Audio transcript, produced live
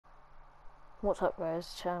What's up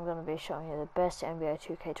guys, today I'm going to be showing you the best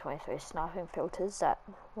Nba2k23 sniping filters that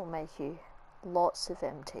will make you lots of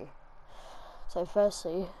MT. So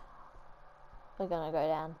firstly, we're going to go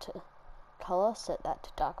down to colour, set that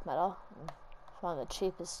to dark matter, and find the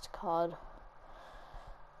cheapest card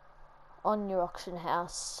on your auction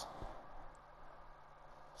house.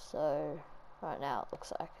 So right now it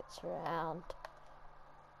looks like it's around,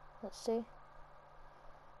 let's see,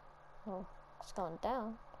 oh, it's gone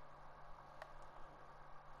down.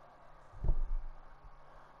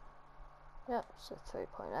 Yep, so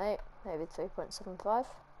 3.8, maybe 3.75.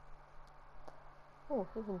 Oh,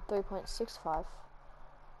 even 3.65.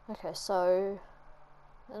 Okay, so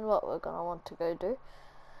then what we're gonna want to go do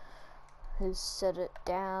is set it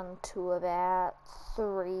down to about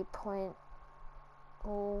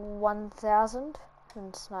 3.1 thousand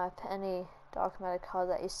and snipe any dark matter card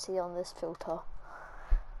that you see on this filter.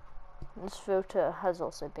 This filter has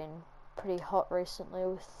also been pretty hot recently,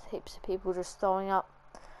 with heaps of people just throwing up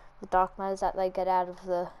the dark matters that they get out of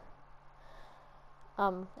the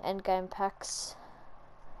end game packs.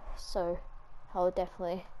 So I would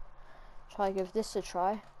definitely try to give this a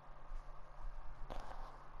try.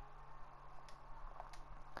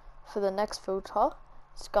 For the next filter,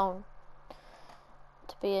 it's going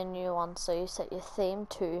to be a new one. So you set your theme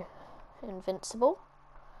to Invincible,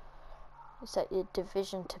 you set your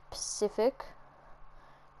division to Pacific,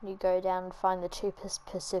 and you go down and find the cheapest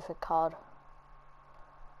Pacific card.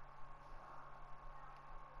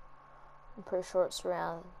 I'm pretty sure it's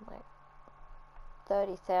around like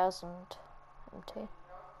 30,000 MT.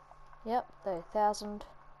 Yep, 30,000.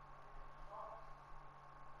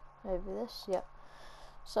 Maybe this, yep.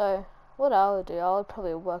 So what I would do, I would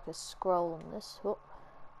probably work a scroll on this. Whoop.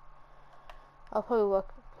 I'll probably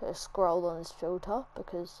work a scroll on this filter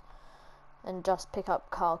and just pick up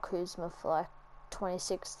Kyle Kuzma for like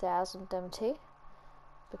 26,000 MT,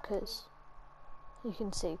 because you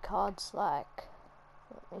can see cards like,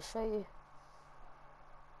 let me show you.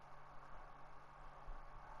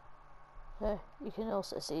 So you can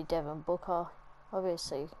also see Devin Booker,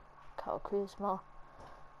 obviously Kyle Kuzma.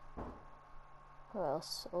 Who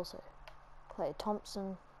else? Also Klay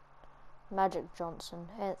Thompson, Magic Johnson,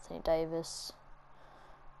 Anthony Davis,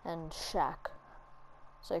 and Shaq.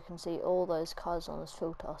 So you can see all those cards on this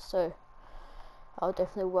filter. So I'll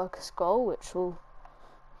definitely work a scroll, which will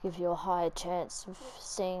give you a higher chance of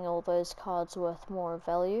seeing all those cards worth more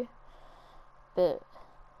value. But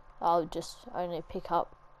I'll just only pick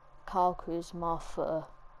up Kyle Kuzma for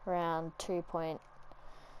around 2.6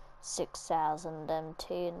 thousand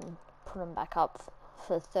MT and put him back up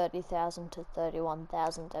for 30,000 to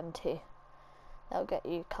 31,000 MT. That'll get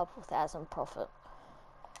you a couple thousand profit.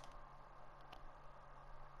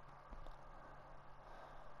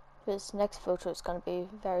 This next filter is going to be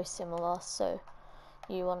very similar, so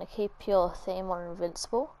you want to keep your theme on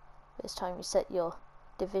Invincible. This time you set your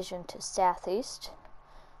division to Southeast.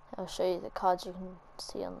 I'll show you the cards you can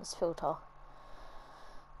see on this filter.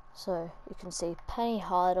 So you can see Penny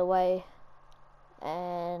Hardaway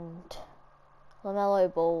and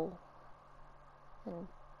LaMelo Ball and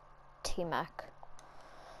T-Mac.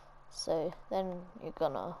 So then you're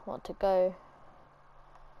gonna want to go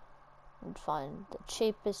and find the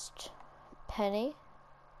cheapest penny.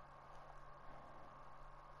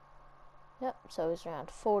 Yep, so it's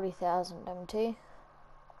around 40,000 MT.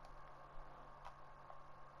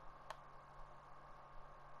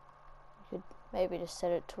 Maybe just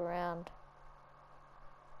set it to around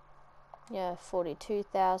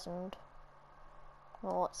 42,000.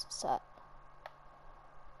 Well, what's this at?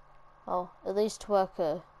 Well, at least work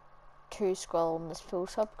a true scroll on this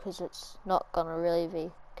filter, because it's not gonna really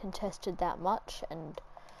be contested that much, and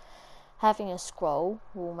having a scroll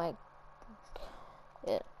will make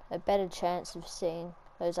it a better chance of seeing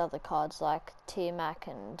those other cards like T-Mac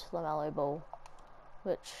and LaMelo Ball,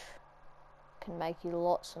 which can make you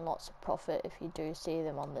lots and lots of profit if you do see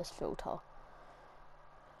them on this filter.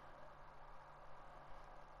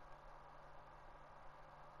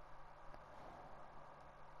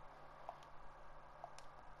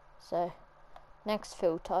 So next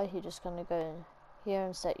filter, you're just going to go here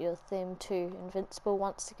and set your theme to Invincible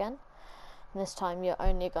once again, and this time you're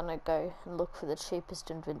only going to go and look for the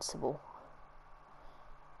cheapest Invincible.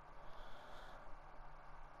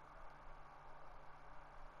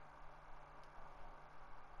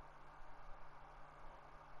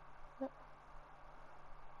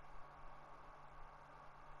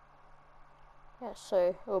 Yeah, so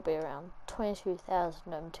it will be around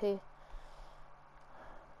 22,000 MT.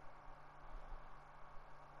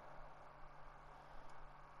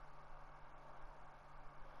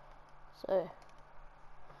 So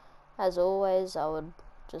as always, I would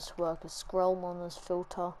just work a scroll on this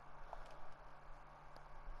filter.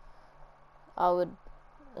 I would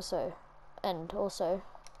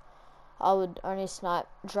only snipe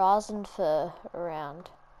Drazen for around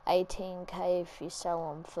 18k if you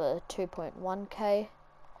sell them for 2.1k,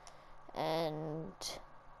 and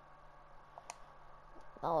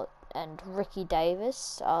Ricky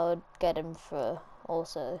Davis, I would get him for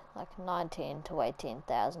also like 19 to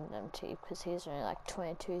 18,000 MT, because he's only like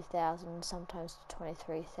 22,000, sometimes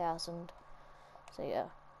 23,000. So yeah,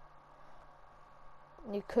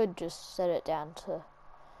 you could just set it down to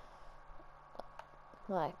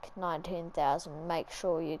like 19,000. Make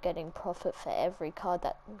sure you're getting profit for every card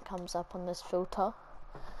that comes up on this filter,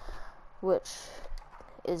 which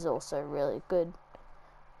is also really good.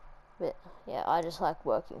 But yeah, I just like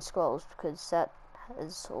working scrolls because that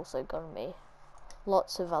has also gotten me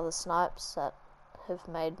lots of other snipes that have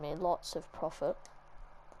made me lots of profit.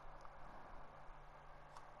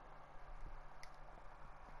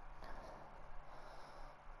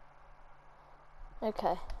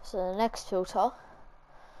 Okay, so the next filter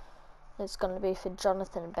is going to be for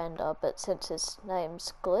Jonathan Bender, but since his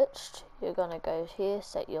name's glitched, you're going to go here,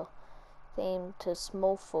 set your theme to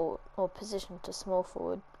small forward, or position to small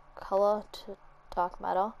forward, color to dark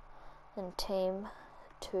matter, and team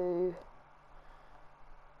to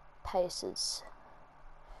paces.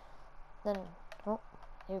 Then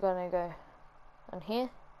you're going to go on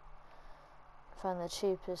here, find the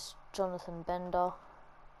cheapest Jonathan Bender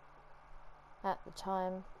at the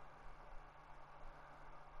time.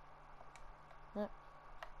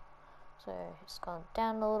 So it's gone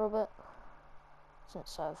down a little bit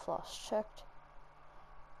since I've last checked.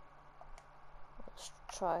 Let's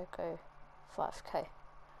try go 5k.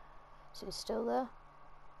 Is he still there?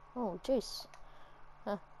 Oh jeez.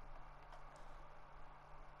 Huh.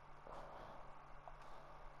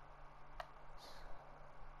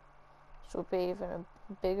 This will be even a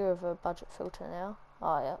bigger of a budget filter now.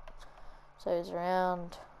 Oh yeah. So it's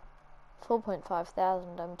around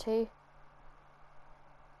 4,500 MT.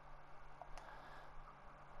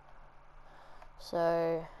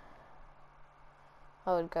 So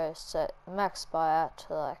I would go set max buyout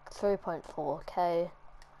to like 3.4k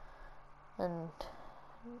and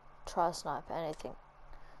try snipe anything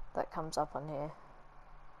that comes up on here,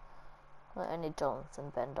 or any Jonathan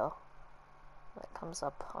Bender that comes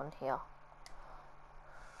up on here.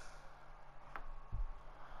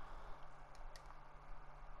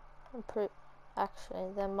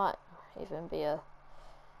 Actually, there might even be a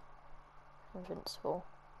invincible.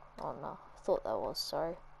 Oh no, I thought there was,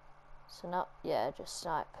 sorry. So now, yeah, just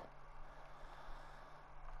snipe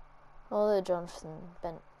all the Jonathan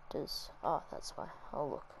Benders. Oh, that's why. Oh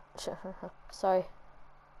look. Sorry,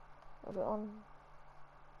 everyone.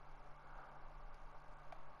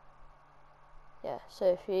 Yeah, so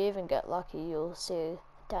if you even get lucky, you'll see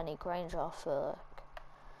Danny Granger for like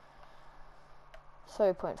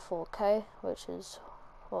 3.4k, which is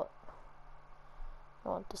what I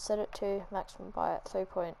want to set it to. Maximum buy at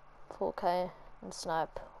 3.4k and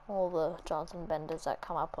snipe all the Jonathan Benders that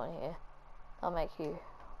come up on here. I'll make you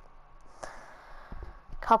a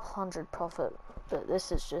couple hundred profit, but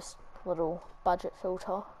this is just little budget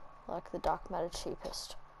filter, like the dark matter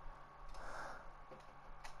cheapest.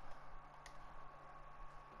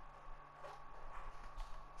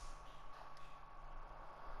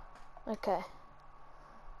 Okay,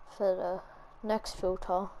 for the next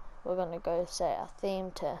filter, we're going to go set our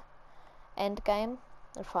theme to end game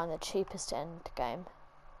and find the cheapest end game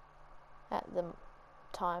at the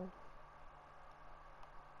time.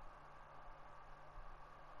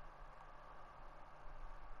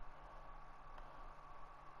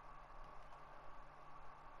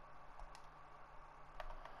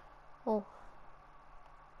 Oh,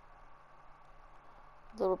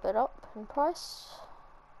 a little bit up in price.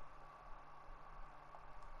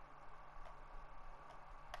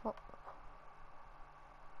 Oh.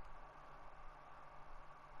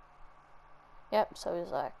 Yep, so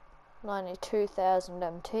it's like 92,000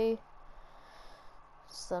 MT.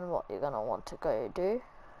 So then what you're going to want to go do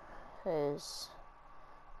is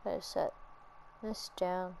go set this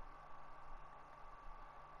down.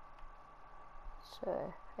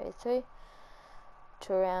 So 83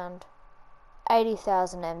 to around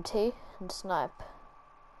 80,000 MT and snipe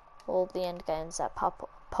all the end games that pop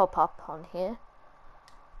up on here.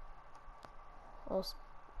 Also,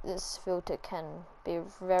 this filter can be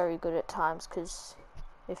very good at times, because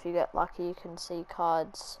if you get lucky you can see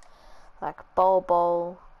cards like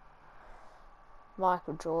Bol,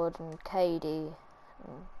 Michael Jordan, KD,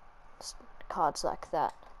 and cards like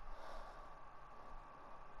that.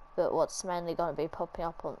 but what's mainly going to be popping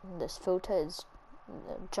up on this filter is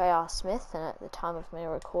J.R. Smith, and at the time of me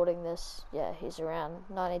recording this, yeah, he's around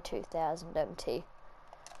 92,000 MT.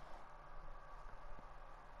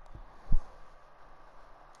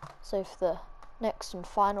 So for the next and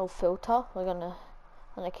final filter, we're gonna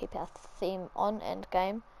keep our theme on end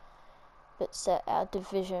game, but set our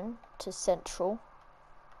division to central.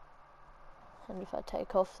 And if I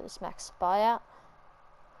take off this max buyout,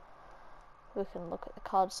 we can look at the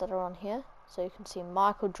cards that are on here. So you can see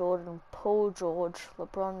Michael Jordan, Paul George,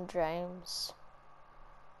 LeBron James,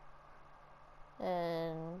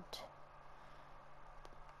 and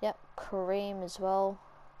yep, Kareem as well,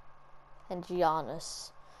 and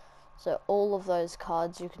Giannis. So all of those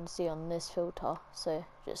cards you can see on this filter. So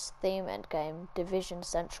just theme, end game, division,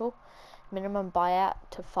 central, minimum buyout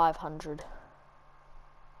to 500.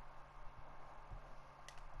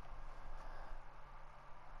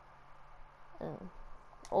 And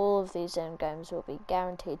all of these end games will be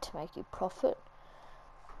guaranteed to make you profit.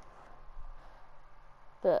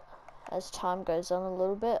 But as time goes on a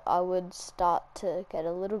little bit, I would start to get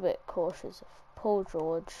a little bit cautious of Paul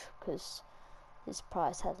George, because his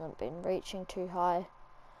price hasn't been reaching too high,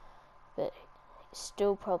 but he's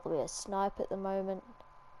still probably a snipe at the moment.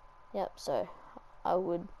 Yep, so I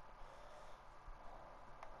would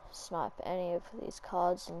snipe any of these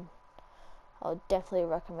cards, and I would definitely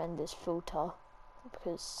recommend this filter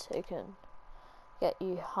because it can get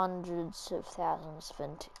you hundreds of thousands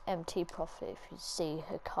of MT profit if you see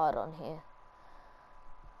a card on here.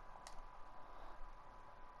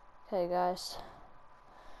 Okay guys,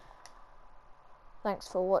 thanks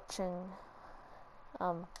for watching.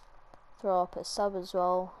 Throw up a sub as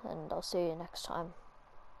well, and I'll see you next time.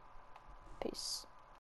 Peace.